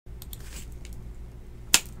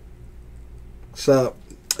So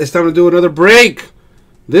it's time to do another break.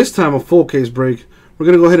 This time a full case break. We're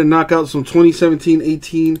going to go ahead and knock out some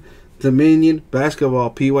 2017-18 Dominion basketball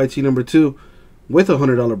PYT number 2 with a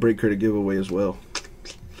 $100 break credit giveaway as well.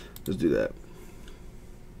 Let's do that.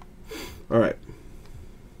 All right.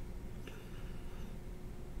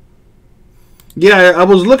 Yeah, I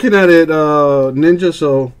was looking at it, Ninja,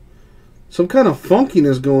 so some kind of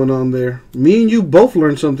funkiness going on there. Me and you both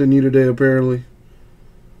learned something new today, apparently.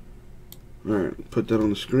 All right, put that on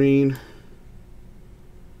the screen.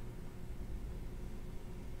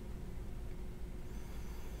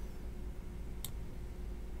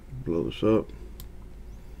 Blow this up.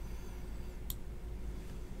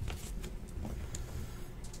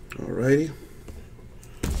 Alrighty.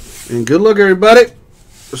 And good luck, everybody.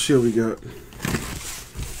 Let's see what we got.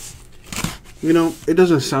 You know, it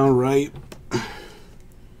doesn't sound right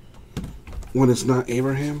when it's not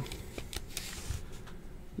Abraham.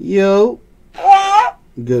 Yo.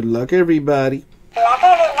 Good luck, everybody.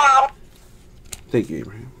 Thank you,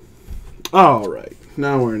 Abraham. Alright,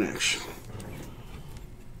 now we're in action.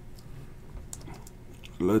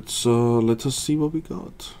 Let's us see what we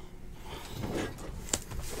got.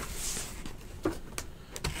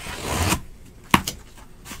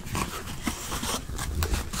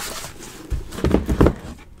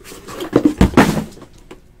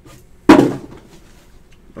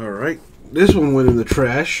 Alright, this one went in the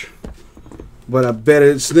trash, but I bet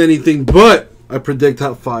it's anything but I predict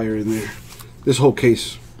hot fire in there. This whole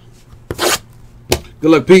case.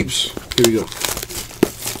 Good luck, peeps. Here we go.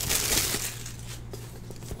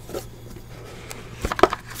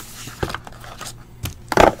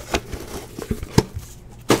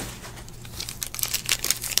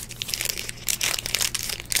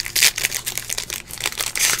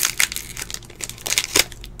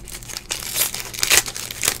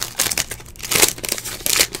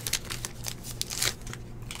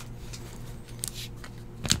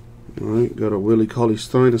 Alright, got a Willie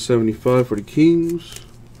Cauley-Stein to 75 for the Kings.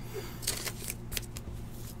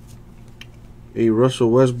 A Russell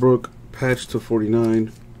Westbrook patch to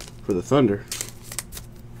 49 for the Thunder.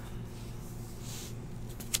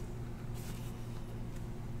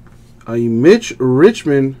 A Mitch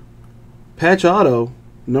Richmond patch auto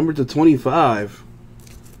numbered to 25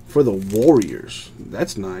 for the Warriors.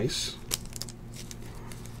 That's nice.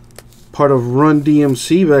 Part of Run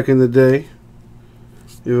DMC back in the day.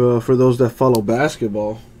 For those that follow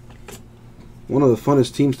basketball, one of the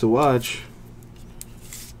funnest teams to watch.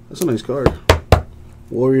 That's a nice card.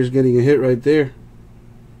 Warriors getting a hit right there.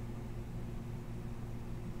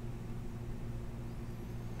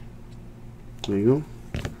 There you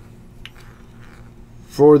go.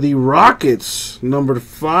 For the Rockets, numbered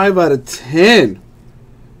 5 out of 10.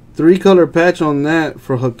 3-color patch on that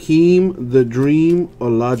for Hakeem the Dream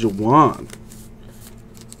Olajuwon.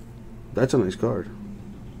 That's a nice card.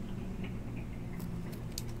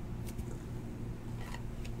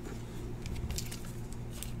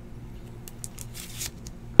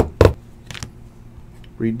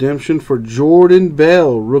 Redemption for Jordan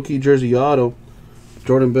Bell, rookie jersey auto.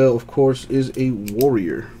 Jordan Bell, of course, is a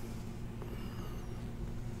Warrior.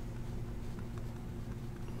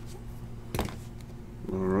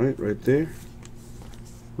 Alright, right there.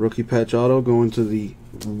 Rookie patch auto going to the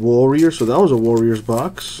Warriors. So that was a Warriors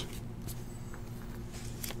box.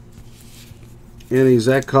 And a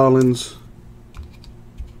Zach Collins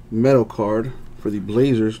metal card for the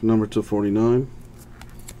Blazers, number 249.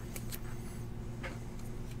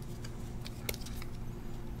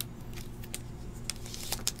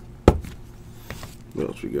 What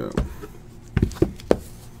else we got?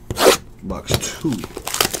 Box 2.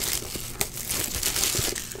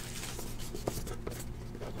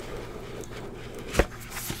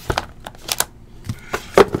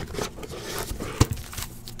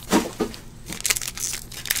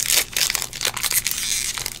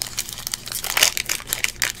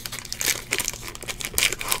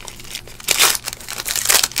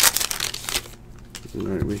 All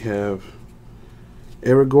right, we have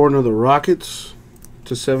Eric Gordon of the Rockets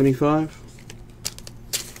to 75.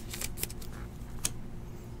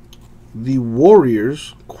 The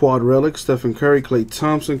Warriors, quad relic, Stephen Curry, Klay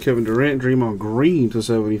Thompson, Kevin Durant, Draymond Green to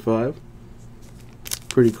 75.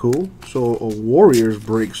 Pretty cool. So a Warriors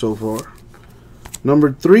break so far.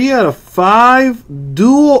 Number 3 out of 5,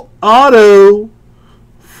 dual auto.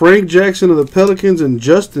 Frank Jackson of the Pelicans and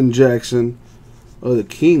Justin Jackson of the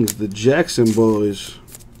Kings, the Jackson boys.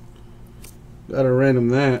 Gotta random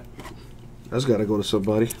that. That's gotta go to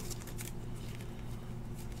somebody.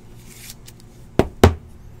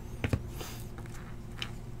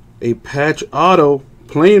 A patch auto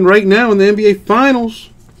playing right now in the NBA Finals.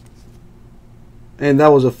 And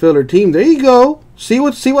that was a filler team. There you go. See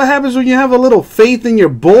what happens when you have a little faith in your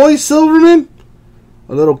boy, Silverman?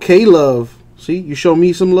 A little K-love. See, you show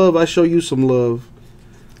me some love, I show you some love.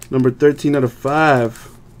 Number 13 out of 5.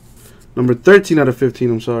 Number 13 out of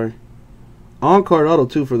 15, I'm sorry. On-card auto,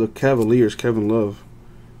 too, for the Cavaliers, Kevin Love.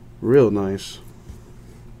 Real nice.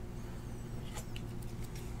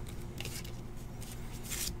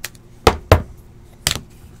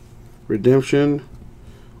 Redemption.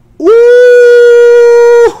 Ooh!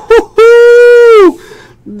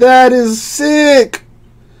 That is sick!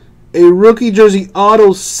 A rookie jersey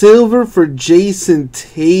auto silver for Jason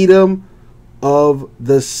Tatum of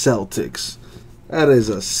the Celtics. That is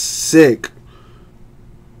a sick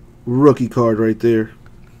rookie card right there.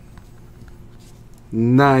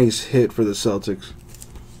 Nice hit for the Celtics.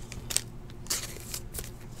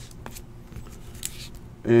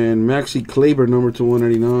 And Maxi Kleber, number to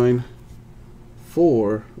 199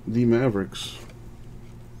 for the Mavericks.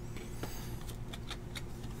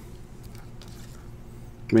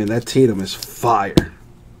 Man, that Tatum is fire.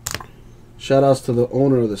 Shout outs to the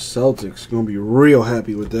owner of the Celtics. Gonna be real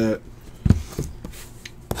happy with that.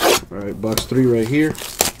 Alright, box 3 right here.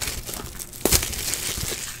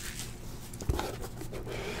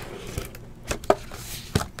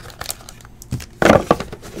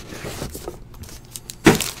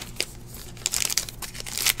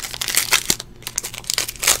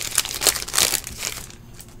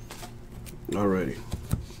 Alrighty.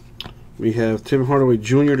 We have Tim Hardaway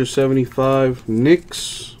Jr. to 75.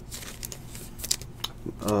 Knicks.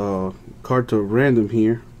 Card to random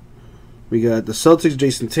here. We got the Celtics,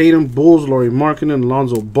 Jason Tatum. Bulls, Lauri Markkanen,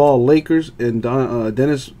 Lonzo Ball, Lakers, and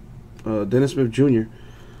Dennis Smith Jr.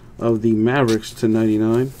 of the Mavericks to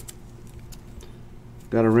 99.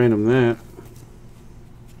 Got to random that.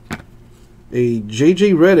 A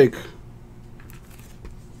JJ Redick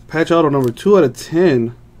patch auto number 2 out of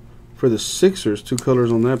 10 for the Sixers. 2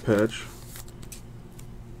 colors on that patch.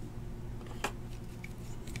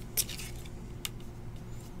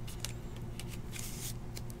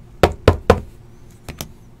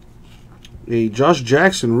 A Josh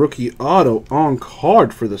Jackson rookie auto on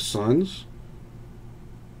card for the Suns.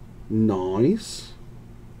 Nice.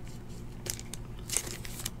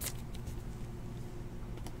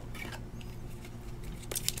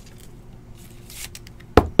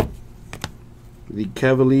 The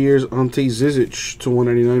Cavaliers Ante Zizic to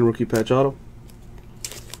 199 rookie patch auto.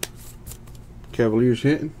 Cavaliers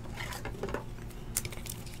hitting.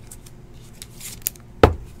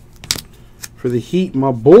 For the Heat,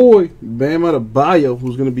 my boy, Bam Adebayo,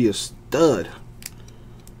 who's going to be a stud.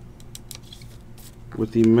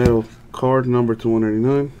 With the metal card number to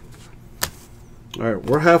 199. Alright,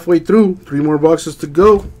 we're halfway through. 3 more boxes to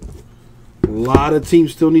go. A lot of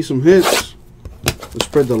teams still need some hits. Let's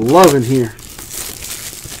spread the love in here.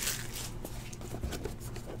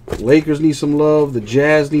 Lakers need some love. The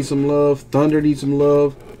Jazz need some love. Thunder need some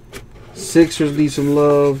love. Sixers need some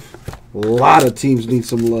love. A lot of teams need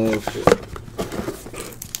some love.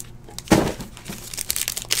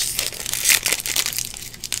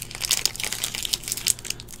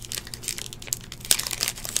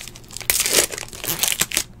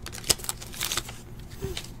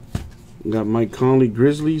 Got Mike Conley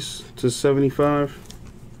Grizzlies to 75.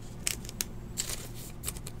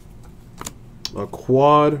 A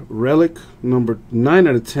quad relic number 9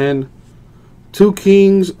 out of 10. 2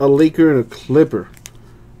 Kings, a Laker, and a Clipper.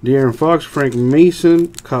 De'Aaron Fox, Frank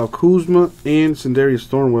Mason, Kyle Kuzma, and Sindarius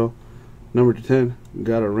Thornwell. Number to 10.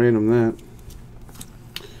 Got to random that.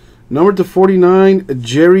 Number to 49,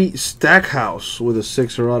 Jerry Stackhouse with a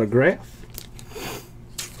Sixer autograph.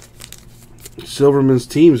 Silverman's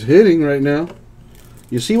team's hitting right now.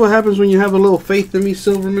 You see what happens when you have a little faith in me,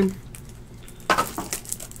 Silverman?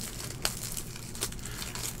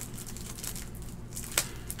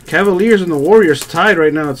 Cavaliers and the Warriors tied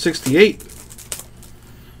right now at 68.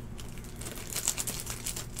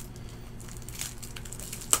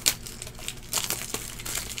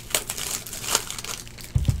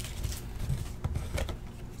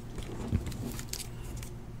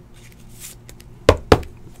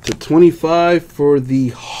 To 25 for the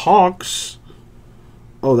Hawks.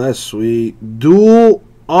 Oh, that's sweet. Dual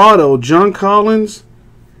auto, John Collins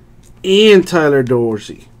and Tyler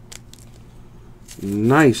Dorsey.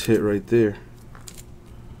 Nice hit right there.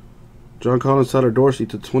 John Collins, Tyler Dorsey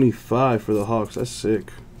to 25 for the Hawks. That's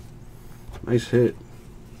sick. Nice hit.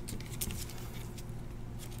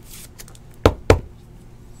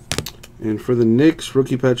 And for the Knicks,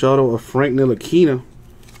 rookie patch auto of Frank Ntilikina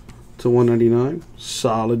to 199.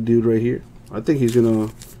 Solid dude right here. I think he's going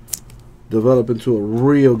to develop into a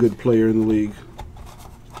real good player in the league.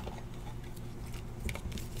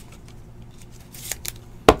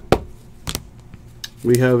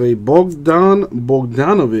 We have a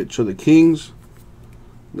Bogdanovic of the Kings.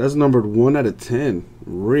 That's numbered 1 out of 10.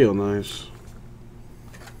 Real nice.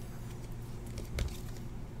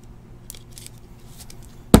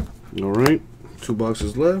 All right, 2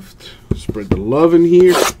 boxes left. Spread the love in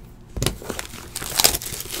here.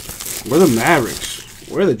 Where are the Mavericks?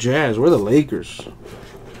 Where are the Jazz? Where are the Lakers?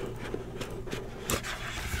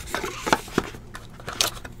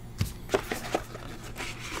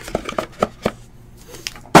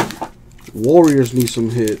 Warriors need some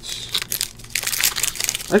hits.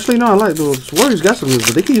 Actually, no, I like those. Warriors got some hits,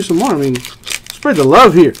 but they can use some more. I mean, spread the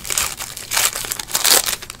love here.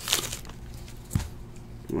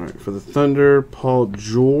 All right, for the Thunder, Paul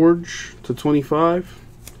George /25.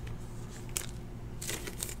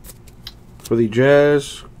 For the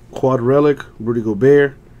Jazz, Quad Relic, Rudy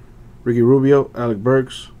Gobert, Ricky Rubio, Alec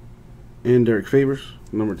Burks, and Derek Favors,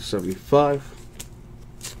 number /75.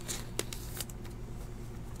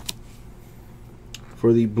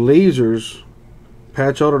 For the Blazers,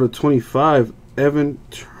 patch auto /25, Evan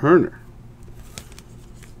Turner.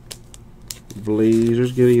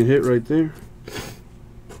 Blazers getting a hit right there.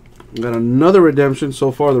 Got another redemption.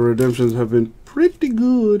 So far, the redemptions have been pretty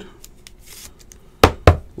good.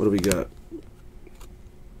 What do we got?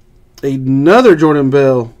 Another Jordan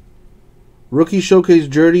Bell rookie showcase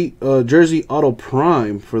jersey auto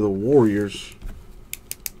prime for the Warriors.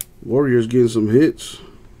 Warriors getting some hits.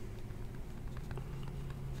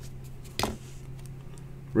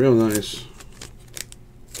 Real nice.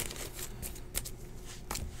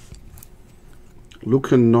 Luke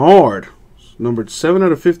Kennard, numbered 7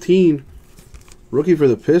 out of 15. Rookie for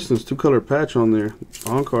the Pistons. 2-color patch on there.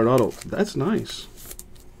 On-card auto. That's nice.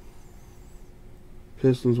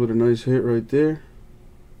 Pistons with a nice hit right there.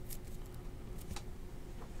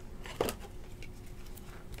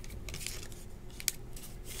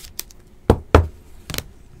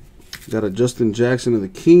 Got a Justin Jackson of the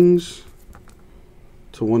Kings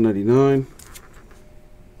 /199.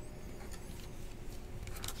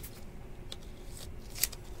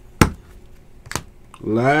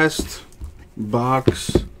 Last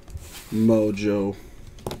box mojo.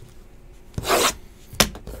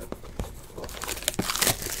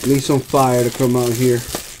 Need some fire to come out here,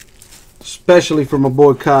 especially for my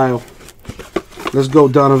boy Kyle. Let's go,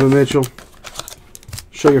 Donovan Mitchell.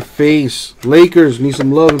 Show your face. Lakers need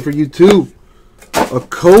some loving for you too. A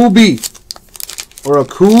Kobe or a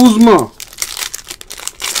Kuzma.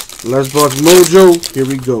 Last box mojo. Here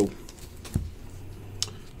we go.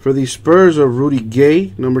 For the Spurs of Rudy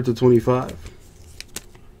Gay, number /25.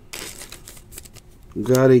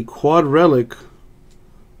 Got a Quad Relic.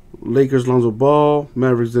 Lakers Lonzo Ball,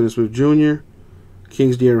 Mavericks Dennis Smith Jr.,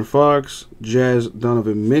 Kings De'Aaron Fox, Jazz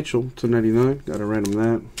Donovan Mitchell /99. Got to random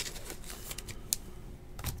that.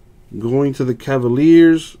 Going to the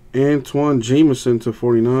Cavaliers, Antoine Jameson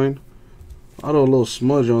 /49. Auto a little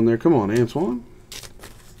smudge on there. Come on, Antoine.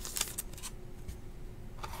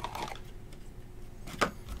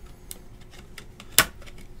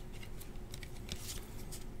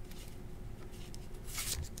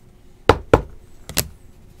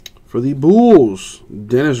 For the Bulls,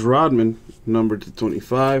 Dennis Rodman, number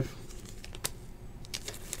 /25.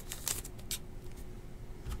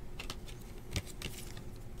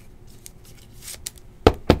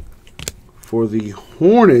 For the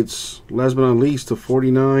Hornets, last but not least,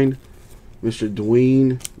 /49, Mr.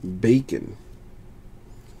 Dwayne Bacon.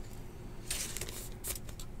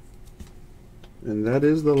 And that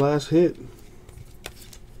is the last hit.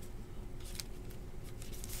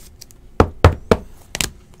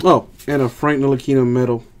 Oh, and a Frank Ntilikina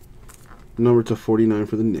medal, number /49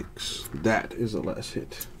 for the Knicks. That is the last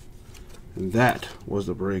hit. And that was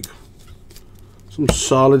the break. Some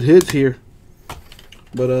solid hits here.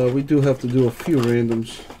 But we do have to do a few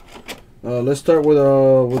randoms. Let's start with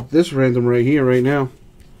this random right here, right now.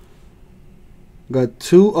 Got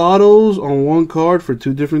 2 autos on 1 card for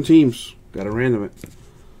 2 different teams. Got to random it.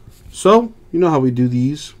 So, you know how we do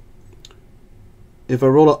these. If I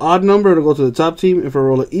roll an odd number, it'll go to the top team. If I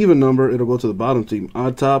roll an even number, it'll go to the bottom team.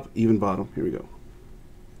 Odd top, even bottom. Here we go.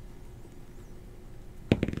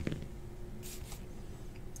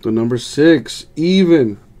 The number 6,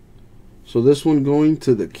 even. So this one going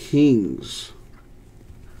to the Kings.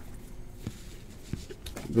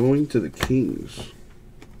 Going to the Kings.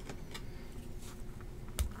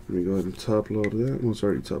 Let me go ahead and top load that. Oh, it's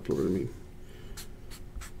already top loaded, I mean.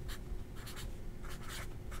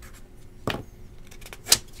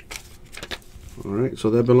 Alright, so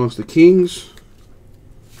that belongs to Kings.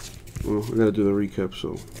 Well, I gotta do the recap,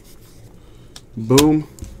 so. Boom.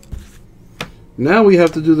 Now we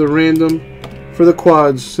have to do the random for the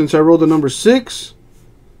quads. Since I rolled the number 6,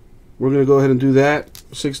 We're going to go ahead and do that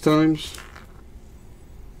 6 times.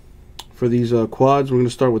 For these quads, we're going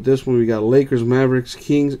to start with this one. We got Lakers, Mavericks,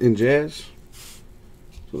 Kings, and Jazz.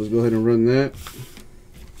 So let's go ahead and run that.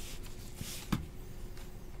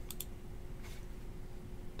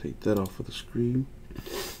 Take that off of the screen.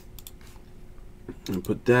 And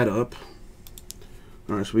put that up.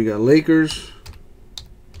 Alright, so we got Lakers.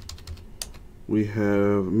 We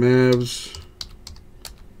have Mavs,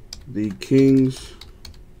 the Kings,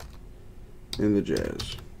 and the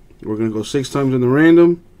Jazz. We're going to go 6 times in the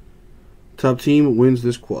random. Top team wins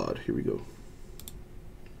this quad. Here we go.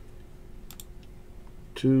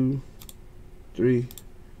 2, 3,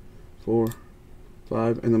 4,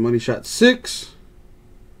 5, and the money shot 6.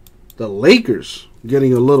 The Lakers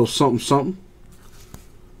getting a little something something.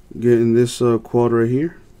 Getting this quad right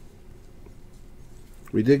here.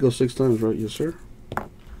 We did go 6 times, right? Yes, sir.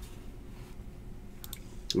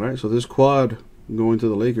 Alright, so this quad going to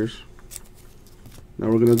the Lakers. Now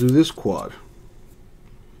we're going to do this quad.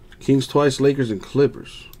 Kings twice, Lakers, and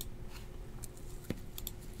Clippers.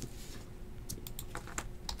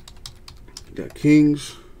 Got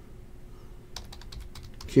Kings,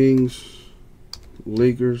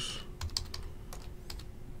 Lakers,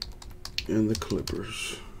 and the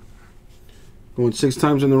Clippers. Going 6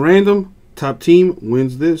 times in the random. Top team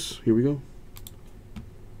wins this. Here we go.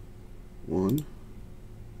 1,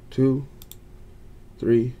 2,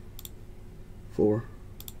 3, 4,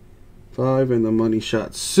 5, and the money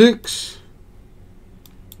shot 6.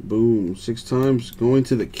 Boom. 6 times going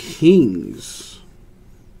to the Kings.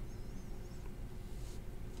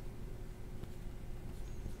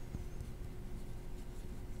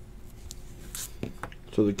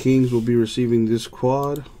 So the Kings will be receiving this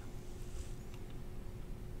quad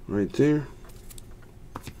right there.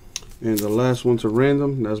 And the last one's a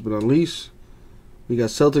random, last but not least, we got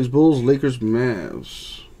Celtics, Bulls, Lakers,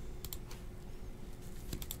 Mavs.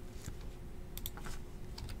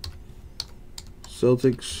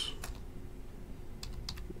 Celtics,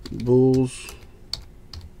 Bulls,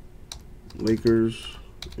 Lakers,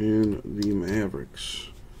 and the Mavericks.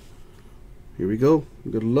 Here we go.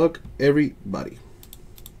 Good luck, everybody.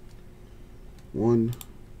 1,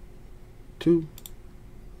 2,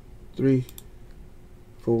 3,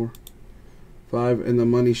 4, 5, and the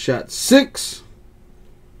money shot 6.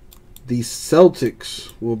 The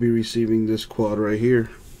Celtics will be receiving this quad right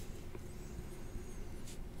here.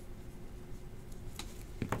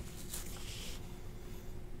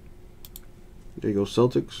 There you go,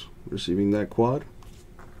 Celtics receiving that quad.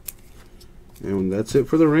 And that's it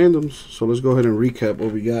for the randoms. So let's go ahead and recap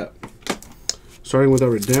what we got. Starting with our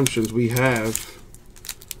redemptions, we have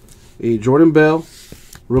a Jordan Bell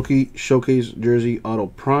rookie showcase jersey auto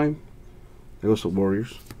prime. That goes to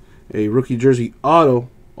Warriors. A rookie jersey auto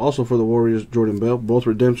also for the Warriors, Jordan Bell. Both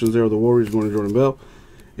redemptions there are the Warriors going to Jordan Bell.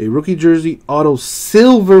 A rookie jersey auto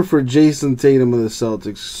silver for Jason Tatum of the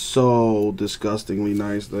Celtics. So disgustingly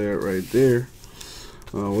nice there, right there.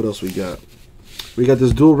 What else we got? We got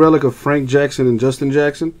this dual relic of Frank Jackson and Justin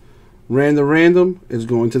Jackson. Ran the random is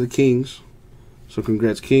going to the Kings. So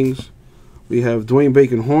congrats, Kings. We have Dwayne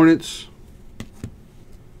Bacon Hornets,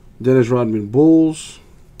 Dennis Rodman Bulls,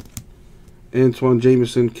 Antoine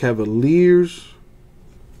Jameson Cavaliers,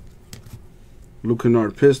 Luke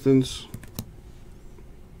Kennard Pistons,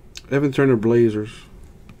 Evan Turner Blazers,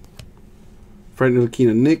 Frank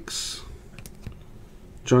Ntilikina Knicks,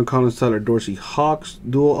 John Collins Tyler Dorsey Hawks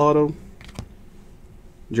dual auto,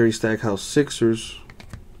 Jerry Stackhouse Sixers,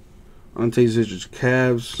 Ante Zizic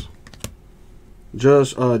Cavs,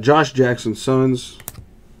 Josh Jackson Suns,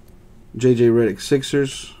 JJ Redick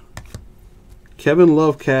Sixers, Kevin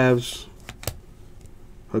Love Cavs,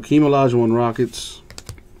 Hakeem Olajuwon Rockets,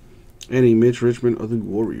 and a Mitch Richmond of the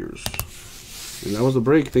Warriors. And that was the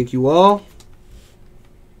break. Thank you all.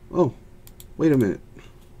 Oh, wait a minute.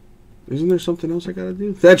 Isn't there something else I gotta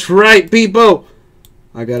do? That's right, people.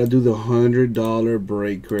 I gotta do the $100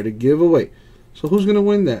 break credit giveaway. So who's gonna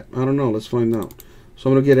win that? I don't know. Let's find out. So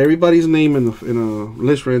I'm gonna get everybody's name in a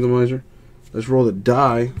list randomizer. Let's roll the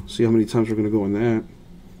die. See how many times we're gonna go in that.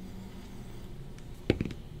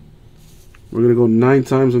 We're gonna go 9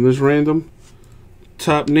 times in this random.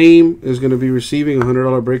 Top name is gonna be receiving a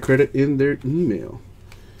 $100 break credit in their email.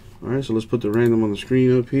 All right. So let's put the random on the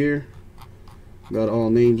screen up here. Got all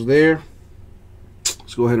names there.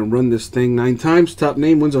 Let's go ahead and run this thing 9 times. Top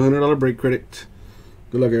name wins a $100 break credit.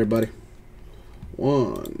 Good luck, everybody.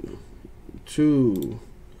 1, 2,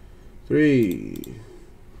 3,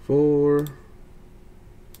 4,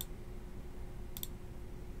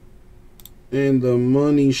 and the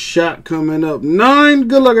money shot coming up 9.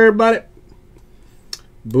 Good luck, everybody.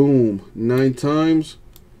 Boom. 9 times.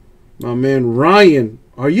 My man Ryan.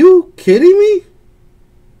 Are you kidding me?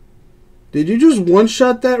 Did you just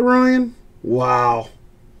one-shot that, Ryan? Wow.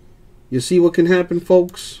 You see what can happen,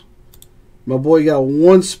 folks? My boy got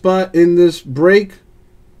one spot in this break,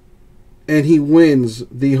 and he wins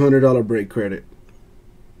the $100 break credit.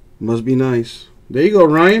 Must be nice. There you go,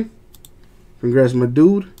 Ryan. Congrats, my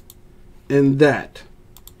dude. And that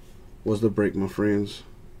was the break, my friends.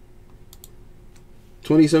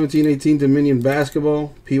 2017-18 Dominion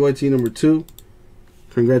Basketball, PYT number 2.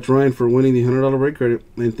 Congrats, Ryan, for winning the $100 break credit.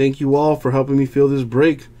 And thank you all for helping me fill this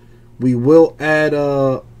break. We will add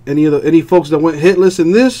any folks that went hitless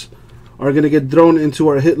in this are going to get thrown into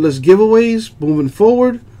our hitless giveaways moving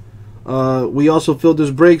forward. We also filled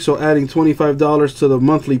this break, so adding $25 to the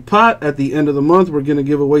monthly pot at the end of the month, we're going to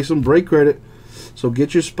give away some break credit. So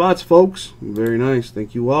get your spots, folks. Very nice.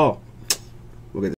 Thank you all.